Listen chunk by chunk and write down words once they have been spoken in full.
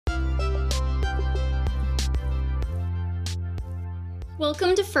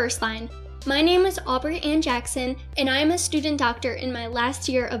Welcome to First Line. My name is Aubrey Ann Jackson, and I am a student doctor in my last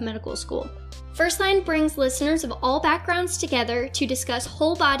year of medical school. First Line brings listeners of all backgrounds together to discuss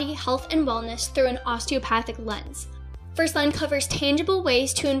whole body health and wellness through an osteopathic lens. First Line covers tangible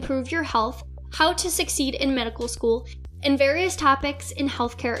ways to improve your health, how to succeed in medical school, and various topics in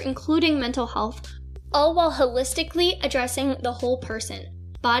healthcare, including mental health, all while holistically addressing the whole person,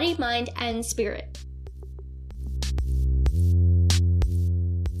 body, mind, and spirit.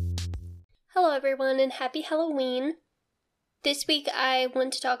 Hello everyone, and happy Halloween. This week I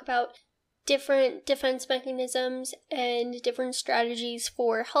want to talk about different defense mechanisms and different strategies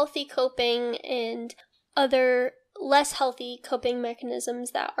for healthy coping and other less healthy coping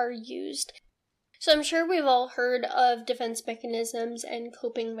mechanisms that are used. So I'm sure we've all heard of defense mechanisms and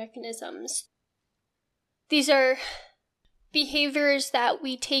coping mechanisms. These are behaviors that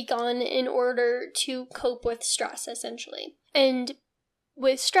we take on in order to cope with stress, essentially. And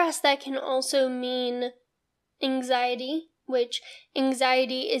with stress, that can also mean anxiety, which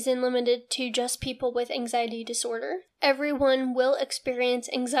anxiety isn't limited to just people with anxiety disorder. Everyone will experience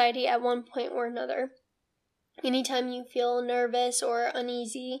anxiety at one point or another. Anytime you feel nervous or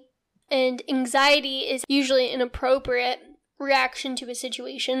uneasy. And anxiety is usually an appropriate reaction to a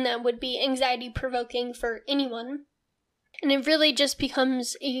situation that would be anxiety-provoking for anyone. And it really just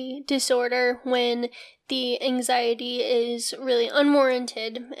becomes a disorder when the anxiety is really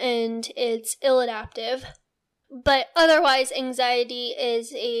unwarranted and it's ill-adaptive. But otherwise, anxiety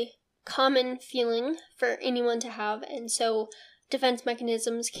is a common feeling for anyone to have, and so defense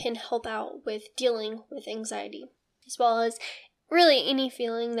mechanisms can help out with dealing with anxiety, as well as really any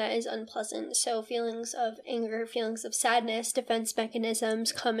feeling that is unpleasant. So feelings of anger, feelings of sadness, defense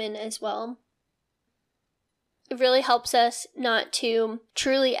mechanisms come in as well. It really helps us not to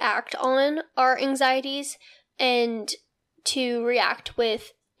truly act on our anxieties and to react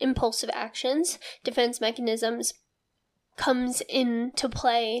with impulsive actions. Defense mechanisms comes into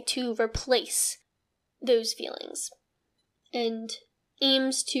play to replace those feelings and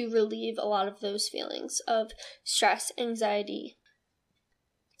aims to relieve a lot of those feelings of stress, anxiety.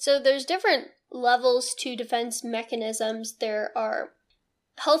 So there's different levels to defense mechanisms. There are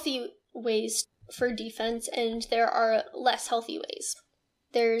healthy ways for defense, and there are less healthy ways.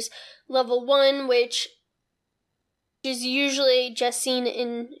 There's level 1, which is usually just seen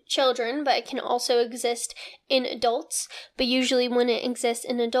in children, but it can also exist in adults. But usually when it exists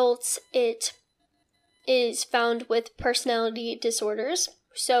in adults, it is found with personality disorders.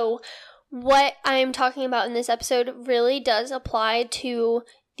 So what I'm talking about in this episode really does apply to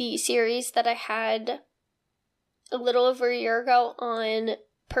the series that I had a little over a year ago on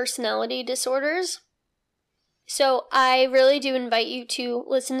personality disorders. So I really do invite you to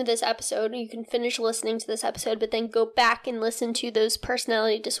listen to this episode. You can finish listening to this episode, but then go back and listen to those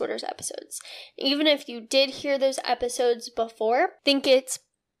personality disorders episodes. Even if you did hear those episodes before, I think it's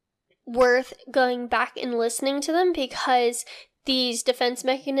worth going back and listening to them because these defense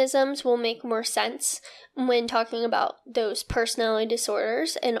mechanisms will make more sense when talking about those personality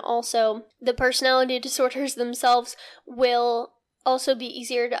disorders, and also the personality disorders themselves will also be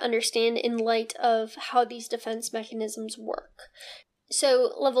easier to understand in light of how these defense mechanisms work.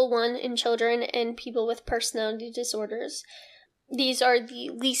 So level 1 in children and people with personality disorders. These are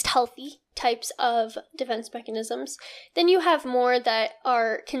the least healthy types of defense mechanisms. Then you have more that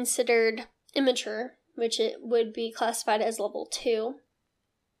are considered immature, which it would be classified as level 2.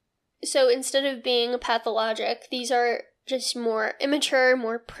 So instead of being pathologic, these are just more immature,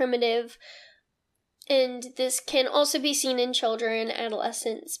 more primitive. And this can also be seen in children,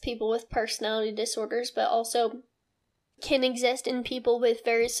 adolescents, people with personality disorders, but also can exist in people with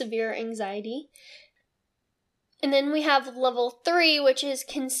very severe anxiety. And then we have level 3, which is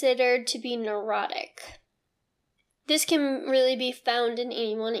considered to be neurotic. This can really be found in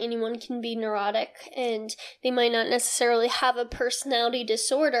anyone. Anyone can be neurotic, and they might not necessarily have a personality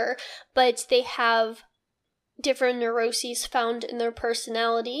disorder, but they have different neuroses found in their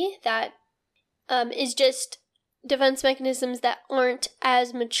personality that is just defense mechanisms that aren't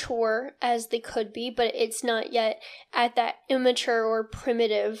as mature as they could be, but it's not yet at that immature or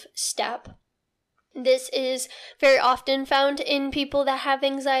primitive step. This is very often found in people that have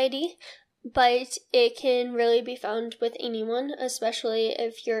anxiety, but it can really be found with anyone, especially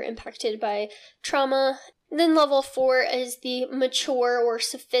if you're impacted by trauma. Then level 4 is the mature or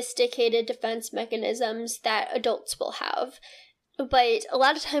sophisticated defense mechanisms that adults will have. But a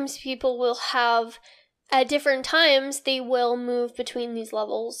lot of times people will have, at different times, they will move between these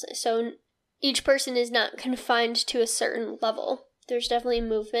levels. So each person is not confined to a certain level. There's definitely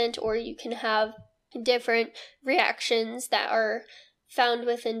movement, or you can have different reactions that are found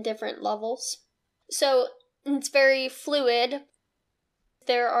within different levels. So it's very fluid.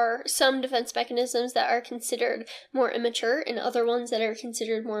 There are some defense mechanisms that are considered more immature and other ones that are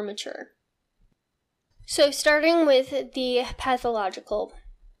considered more mature. So starting with the pathological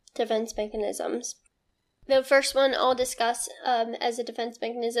defense mechanisms. The first one I'll discuss as a defense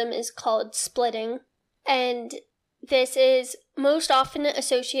mechanism is called splitting. And this is most often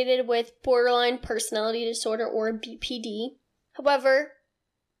associated with borderline personality disorder or BPD. However,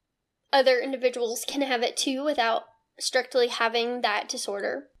 other individuals can have it too without strictly having that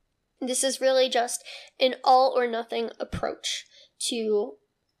disorder. This is really just an all or nothing approach to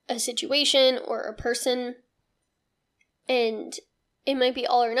a situation or a person, and it might be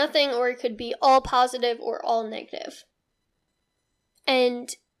all or nothing, or it could be all positive or all negative. And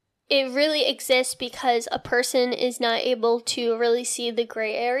it really exists because a person is not able to really see the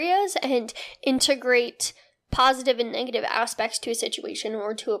gray areas and integrate positive and negative aspects to a situation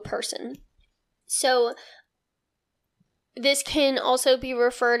or to a person. So this can also be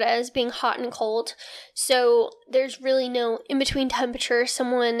referred as being hot and cold. So there's really no in-between temperature.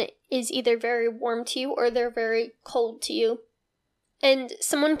 Someone is either very warm to you or they're very cold to you. And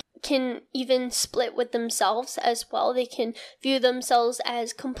someone can even split with themselves as well. They can view themselves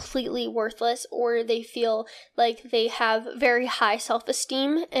as completely worthless, or they feel like they have very high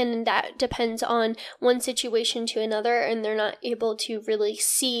self-esteem, and that depends on one situation to another, and they're not able to really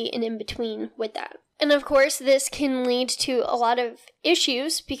see an in-between with that. And of course, this can lead to a lot of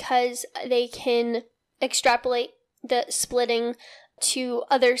issues because they can extrapolate the splitting to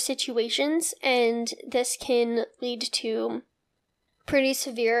other situations, and this can lead to pretty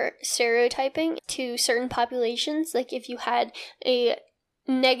severe stereotyping to certain populations. Like if you had a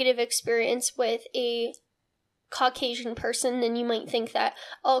negative experience with a Caucasian person, then you might think that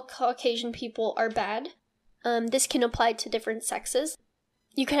all Caucasian people are bad. This can apply to different sexes.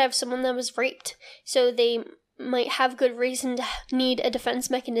 You could have someone that was raped, so they might have good reason to need a defense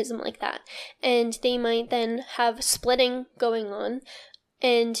mechanism like that, and they might then have splitting going on,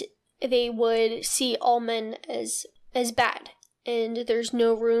 and they would see all men as bad, and there's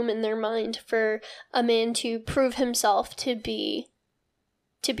no room in their mind for a man to prove himself to be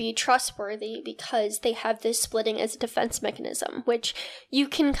trustworthy because they have this splitting as a defense mechanism, which you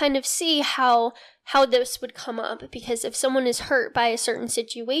can kind of see how this would come up, because if someone is hurt by a certain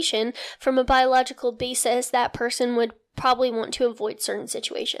situation, from a biological basis, that person would probably want to avoid certain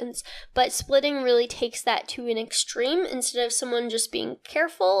situations. But splitting really takes that to an extreme. Instead of someone just being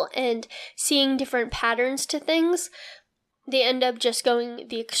careful and seeing different patterns to things, they end up just going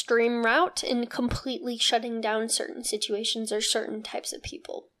the extreme route and completely shutting down certain situations or certain types of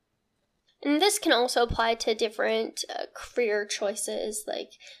people. And this can also apply to different career choices. Like,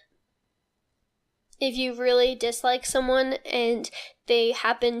 if you really dislike someone and they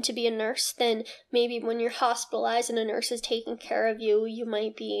happen to be a nurse, then maybe when you're hospitalized and a nurse is taking care of you, you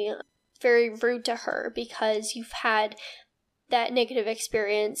might be very rude to her because you've had that negative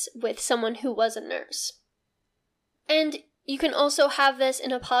experience with someone who was a nurse. And you can also have this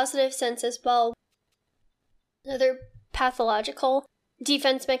in a positive sense as well. Another pathological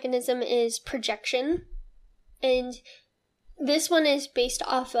defense mechanism is projection. And this one is based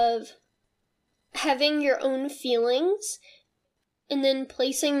off of having your own feelings and then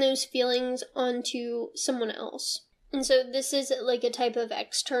placing those feelings onto someone else. And so this is like a type of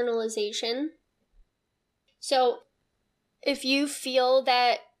externalization. So if you feel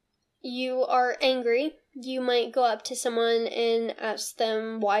that you are angry, you might go up to someone and ask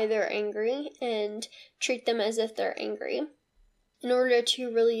them why they're angry and treat them as if they're angry in order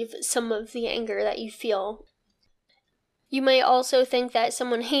to relieve some of the anger that you feel. You might also think that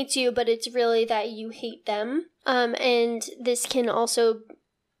someone hates you, but it's really that you hate them. And this can also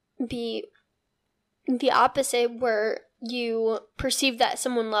be the opposite, where you perceive that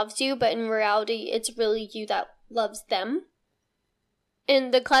someone loves you, but in reality, it's really you that loves them.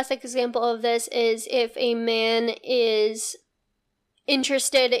 And the classic example of this is if a man is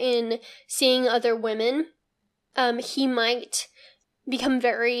interested in seeing other women, he might become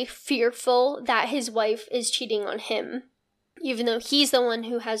very fearful that his wife is cheating on him, even though he's the one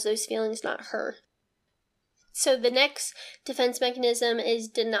who has those feelings, not her. So the next defense mechanism is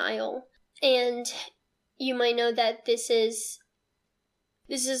denial. And you might know that this is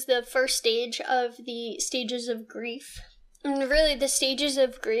the first stage of the stages of grief. And really, the stages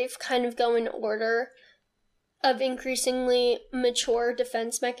of grief kind of go in order of increasingly mature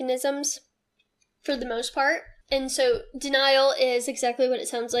defense mechanisms for the most part. And so denial is exactly what it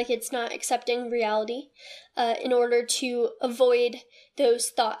sounds like. It's not accepting reality in order to avoid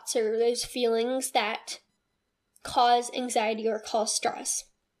those thoughts or those feelings that cause anxiety or cause stress.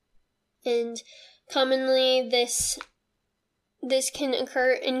 And commonly this can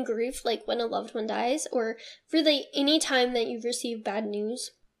occur in grief, like when a loved one dies, or really any time that you receive bad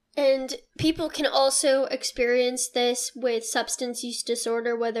news. And people can also experience this with substance use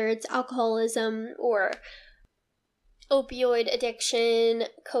disorder, whether it's alcoholism or opioid addiction,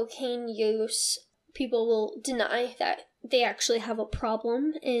 cocaine use. People will deny that they actually have a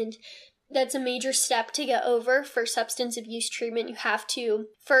problem, and that's a major step to get over for substance abuse treatment. You have to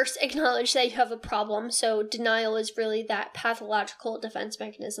first acknowledge that you have a problem, so denial is really that pathological defense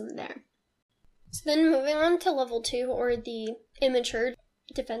mechanism there. So then moving on to level 2, or the immature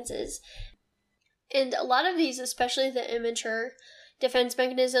defenses. And a lot of these, especially the immature defense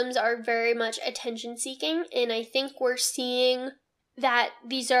mechanisms, are very much attention seeking, and I think we're seeing that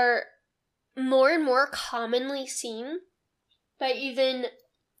these are more and more commonly seen by even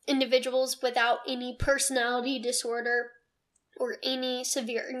individuals without any personality disorder or any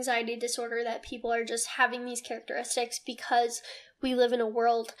severe anxiety disorder, that people are just having these characteristics because we live in a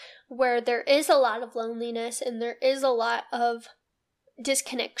world where there is a lot of loneliness and there is a lot of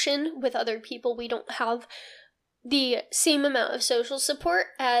disconnection with other people. We don't have the same amount of social support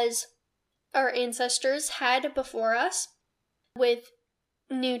as our ancestors had before us. With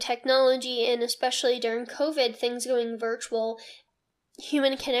new technology, and especially during COVID, things going virtual,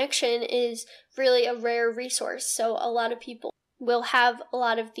 human connection is really a rare resource. So a lot of people will have a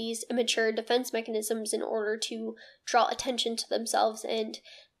lot of these immature defense mechanisms in order to draw attention to themselves and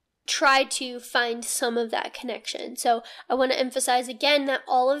try to find some of that connection. So I want to emphasize again that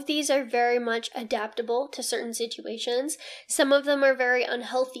all of these are very much adaptable to certain situations. Some of them are very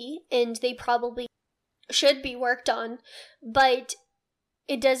unhealthy and they probably should be worked on, but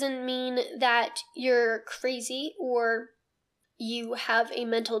it doesn't mean that you're crazy or you have a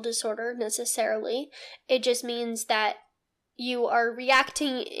mental disorder necessarily. It just means that you are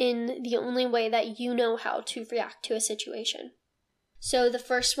reacting in the only way that you know how to react to a situation. So the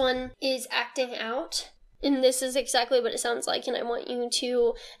first one is acting out. And this is exactly what it sounds like. And I want you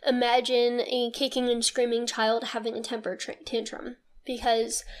to imagine a kicking and screaming child having a temper tantrum,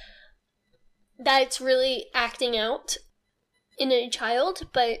 because that's really acting out in a child.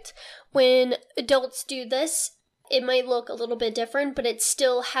 But when adults do this, it might look a little bit different, but it's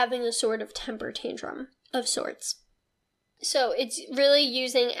still having a sort of temper tantrum of sorts. So it's really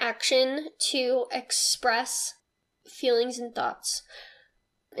using action to express feelings and thoughts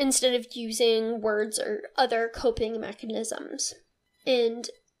instead of using words or other coping mechanisms. And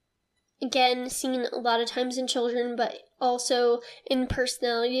again, seen a lot of times in children, but also in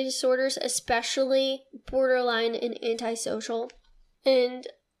personality disorders, especially borderline and antisocial. And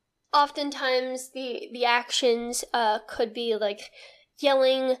oftentimes the actions could be like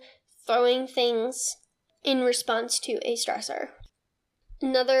yelling, throwing things in response to a stressor.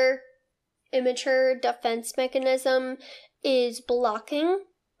 Another immature defense mechanism is blocking.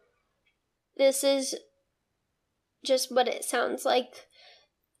 This is just what it sounds like,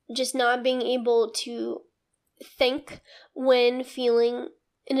 just not being able to think when feeling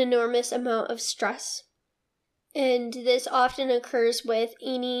an enormous amount of stress. And this often occurs with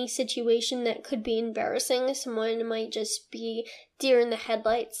any situation that could be embarrassing. Someone might just be deer in the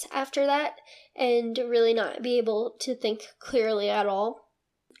headlights after that and really not be able to think clearly at all.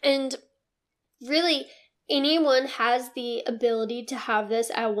 And really, anyone has the ability to have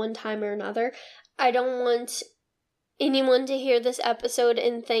this at one time or another. I don't want anyone to hear this episode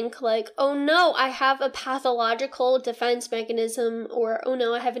and think like, oh no, I have a pathological defense mechanism, or oh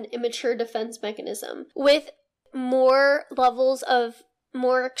no, I have an immature defense mechanism. With more levels of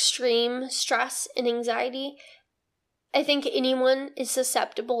more extreme stress and anxiety, I think anyone is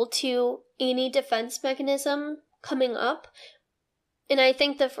susceptible to any defense mechanism coming up. And I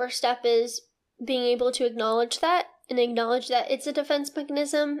think the first step is being able to acknowledge that, and acknowledge that it's a defense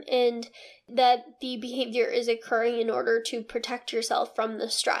mechanism and that the behavior is occurring in order to protect yourself from the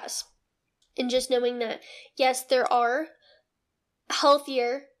stress. And just knowing that, yes, there are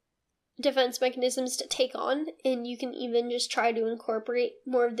healthier defense mechanisms to take on, and you can even just try to incorporate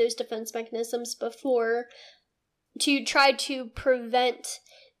more of those defense mechanisms before, to try to prevent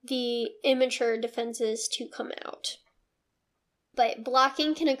the immature defenses to come out. But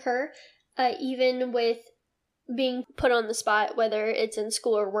blocking can occur even with being put on the spot, whether it's in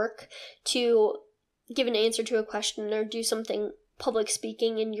school or work, to give an answer to a question or do something public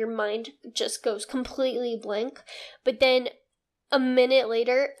speaking, and your mind just goes completely blank. But then a minute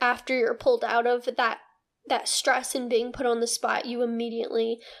later, after you're pulled out of that stress and being put on the spot, you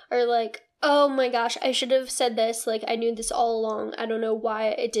immediately are like, oh my gosh, I should have said this, like I knew this all along, I don't know why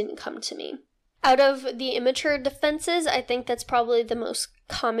it didn't come to me. Out of the immature defenses, I think that's probably the most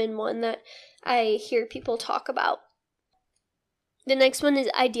common one that I hear people talk about. The next one is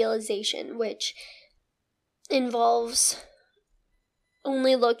idealization, which involves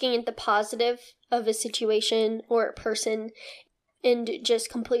only looking at the positive of a situation or a person and just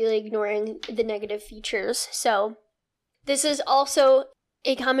completely ignoring the negative features. So this is also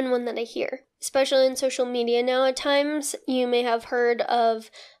a common one that I hear, especially in social media now. At times, you may have heard of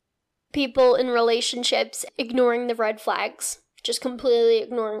people in relationships ignoring the red flags, just completely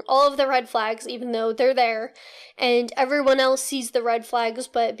ignoring all of the red flags, even though they're there, and everyone else sees the red flags,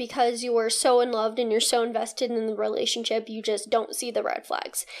 but because you are so in love and you're so invested in the relationship, you just don't see the red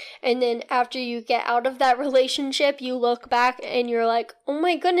flags. And then after you get out of that relationship, you look back and you're like, oh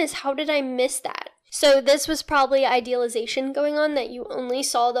my goodness, how did I miss that? So this was probably idealization going on, that you only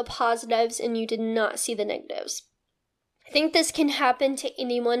saw the positives and you did not see the negatives. I think this can happen to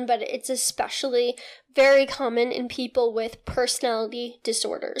anyone, but it's especially very common in people with personality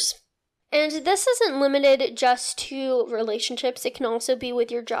disorders. And this isn't limited just to relationships. It can also be with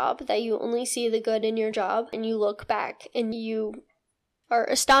your job, that you only see the good in your job and you look back and you are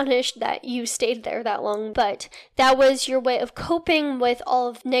astonished that you stayed there that long. But that was your way of coping with all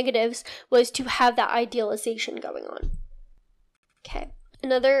of the negatives, was to have that idealization going on. Okay.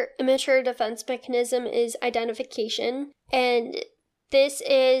 Another immature defense mechanism is identification, and this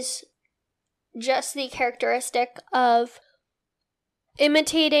is just the characteristic of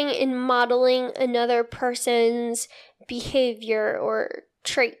imitating and modeling another person's behavior or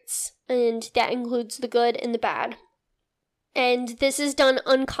traits, and that includes the good and the bad. And this is done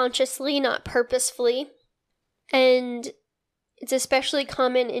unconsciously, not purposefully, and it's especially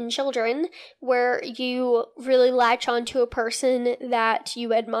common in children, where you really latch onto a person that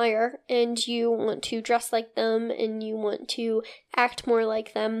you admire and you want to dress like them and you want to act more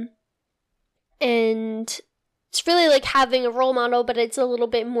like them. And it's really like having a role model, but it's a little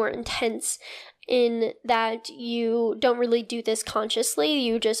bit more intense in that you don't really do this consciously.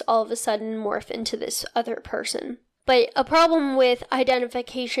 You just all of a sudden morph into this other person. But a problem with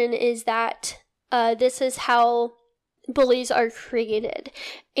identification is that this is how bullies are created,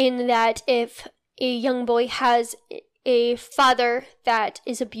 in that if a young boy has a father that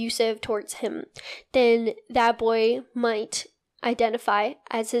is abusive towards him, then that boy might identify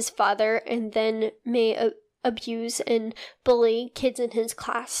as his father and then may abuse and bully kids in his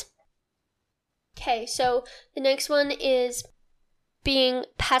class. Okay, so the next one is being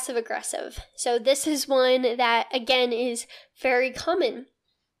passive aggressive. So this is one that, again, is very common.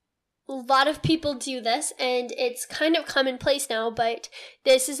 A lot of people do this, and it's kind of commonplace now, but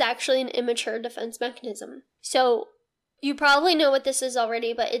this is actually an immature defense mechanism. So you probably know what this is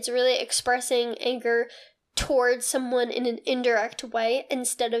already, but it's really expressing anger towards someone in an indirect way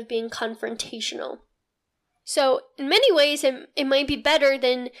instead of being confrontational. So in many ways, it might be better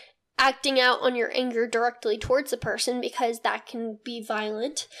than acting out on your anger directly towards the person, because that can be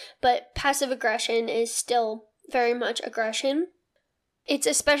violent, but passive aggression is still very much aggression. It's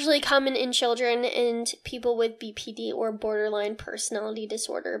especially common in children and people with BPD or borderline personality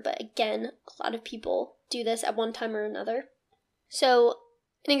disorder, but again, a lot of people do this at one time or another. So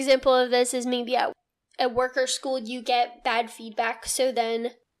an example of this is maybe at work or school you get bad feedback, so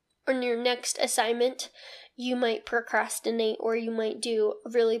then on your next assignment you might procrastinate or you might do a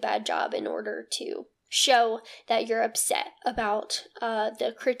really bad job in order to show that you're upset about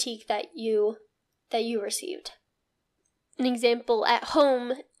the critique that you received. An example at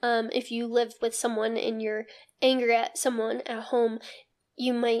home, if you live with someone and you're angry at someone at home,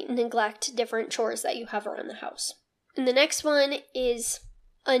 you might neglect different chores that you have around the house. And the next one is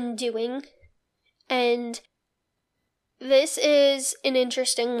undoing. And this is an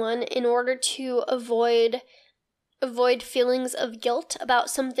interesting one. In order to avoid feelings of guilt about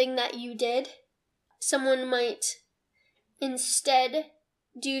something that you did, someone might instead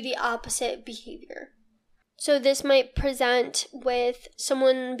do the opposite behavior. So this might present with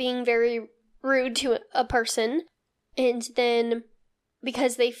someone being very rude to a person, and then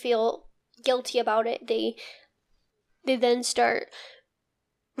because they feel guilty about it, they then start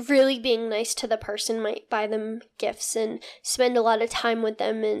really being nice to the person, might buy them gifts and spend a lot of time with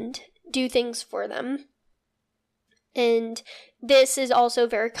them and do things for them. And this is also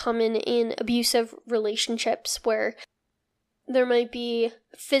very common in abusive relationships, where there might be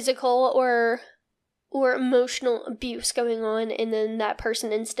physical or emotional abuse going on, and then that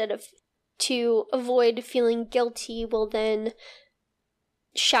person, instead of to avoid feeling guilty, will then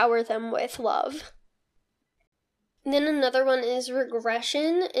shower them with love. And then another one is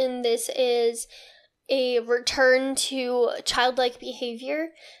regression, and this is a return to childlike behavior.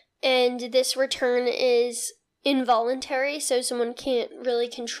 and this return is involuntary, so someone can't really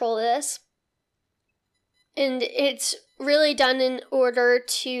control this. And it's really done in order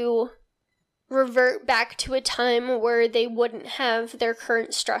to revert back to a time where they wouldn't have their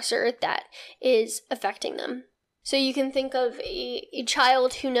current stressor that is affecting them. So you can think of a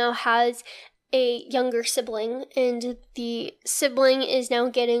child who now has a younger sibling, and the sibling is now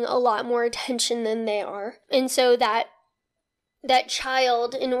getting a lot more attention than they are. And so that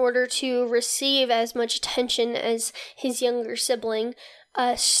child, in order to receive as much attention as his younger sibling,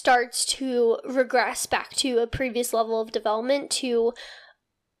 starts to regress back to a previous level of development to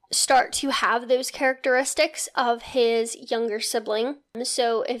start to have those characteristics of his younger sibling.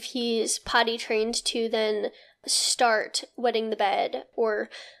 So if he's potty trained, to then start wetting the bed or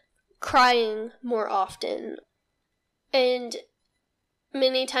crying more often. And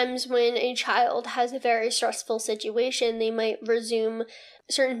many times when a child has a very stressful situation, they might resume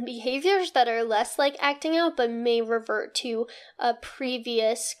certain behaviors that are less like acting out, but may revert to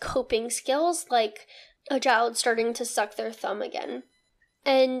previous coping skills, like a child starting to suck their thumb again.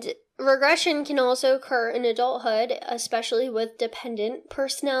 And regression can also occur in adulthood, especially with dependent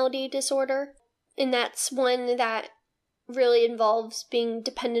personality disorder. And that's one that really involves being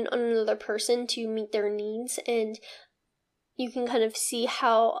dependent on another person to meet their needs. And you can kind of see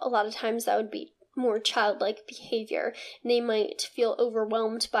how a lot of times that would be more childlike behavior. And they might feel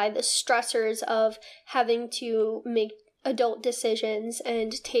overwhelmed by the stressors of having to make adult decisions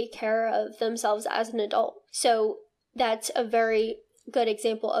and take care of themselves as an adult. So that's a very good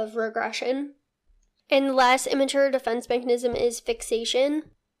example of regression. And the last immature defense mechanism is fixation.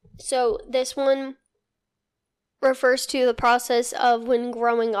 So this one refers to the process of when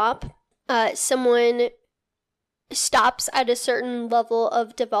growing up, someone stops at a certain level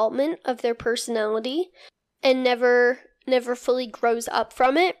of development of their personality and never fully grows up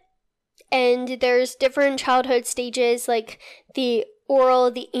from it. And there's different childhood stages, like the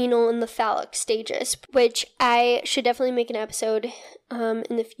oral, the anal, and the phallic stages, which I should definitely make an episode in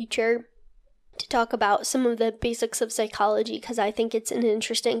the future to talk about some of the basics of psychology, because I think it's an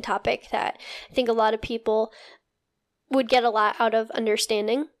interesting topic that I think a lot of people would get a lot out of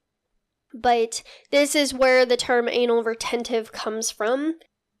understanding. But this is where the term anal retentive comes from,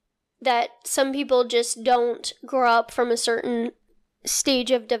 that some people just don't grow up from a certain stage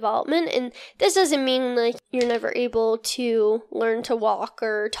of development. And this doesn't mean like you're never able to learn to walk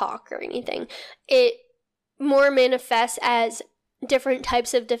or talk or anything. It more manifests as different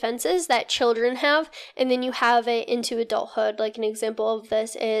types of defenses that children have, and then you have it into adulthood. Like an example of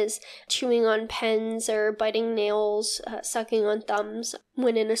this is chewing on pens or biting nails, sucking on thumbs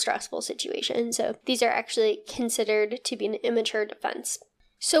when in a stressful situation. So these are actually considered to be an immature defense.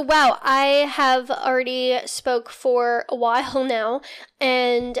 So wow, I have already spoke for a while now,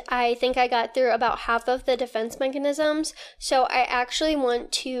 and I think I got through about half of the defense mechanisms. So I actually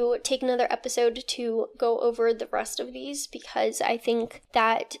want to take another episode to go over the rest of these, because I think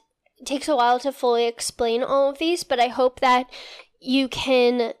that it takes a while to fully explain all of these, but I hope that you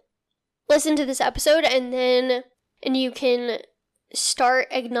can listen to this episode and you can start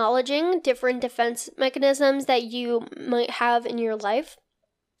acknowledging different defense mechanisms that you might have in your life.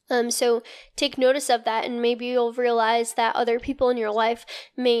 So take notice of that, and maybe you'll realize that other people in your life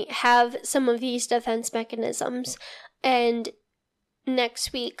may have some of these defense mechanisms. And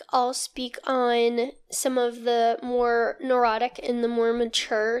next week, I'll speak on some of the more neurotic and the more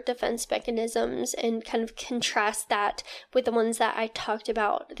mature defense mechanisms and kind of contrast that with the ones that I talked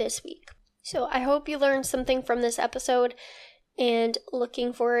about this week. So I hope you learned something from this episode, and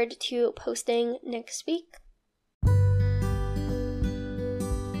looking forward to posting next week.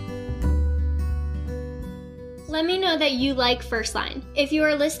 Let me know that you like First Line. If you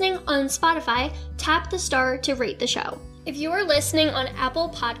are listening on Spotify, tap the star to rate the show. If you are listening on Apple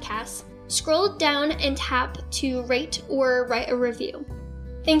Podcasts, scroll down and tap to rate or write a review.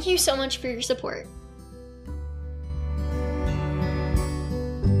 Thank you so much for your support.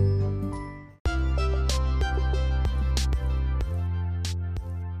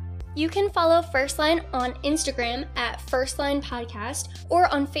 You can follow First Line on Instagram at First Line Podcast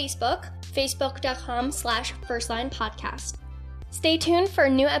or on Facebook, facebook.com/firstlinepodcast. Stay tuned for a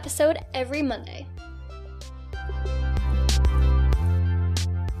new episode every Monday.